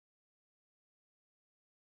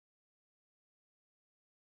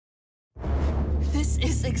This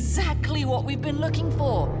is exactly what we've been looking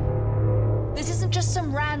for. This isn't just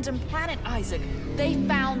some random planet, Isaac. They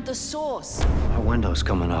found the source. Our window's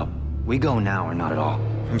coming up. We go now or not at all.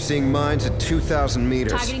 I'm seeing mines at 2,000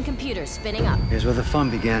 meters. Targeting computer, spinning up. Here's where the fun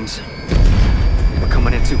begins. We're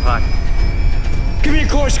coming in too hot. Give me a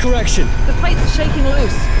course correction. The plates are shaking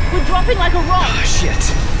loose. We're dropping like a rock. Ah,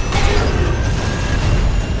 shit.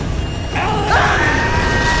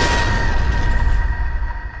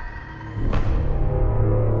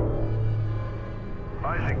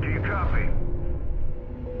 Isaac, do you copy?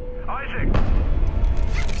 Isaac!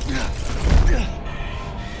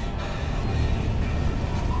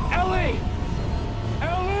 Ellie!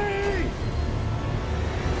 Ellie!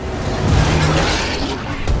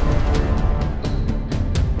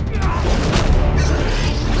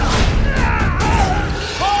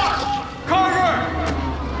 Carver!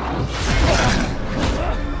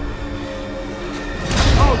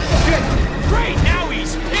 Oh, shit! Great! Now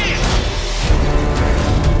he's pissed!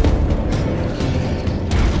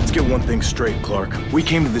 Let's get one thing straight, Clark. We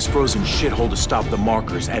came to this frozen shithole to stop the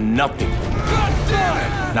markers, and nothing, God damn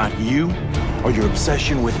it! not you or your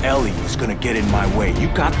obsession with Ellie, is gonna get in my way. You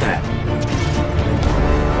got that?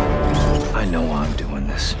 I know why I'm doing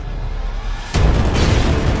this.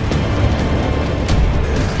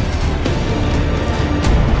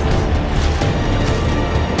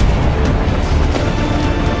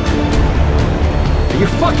 Are you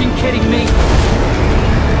fucking kidding me?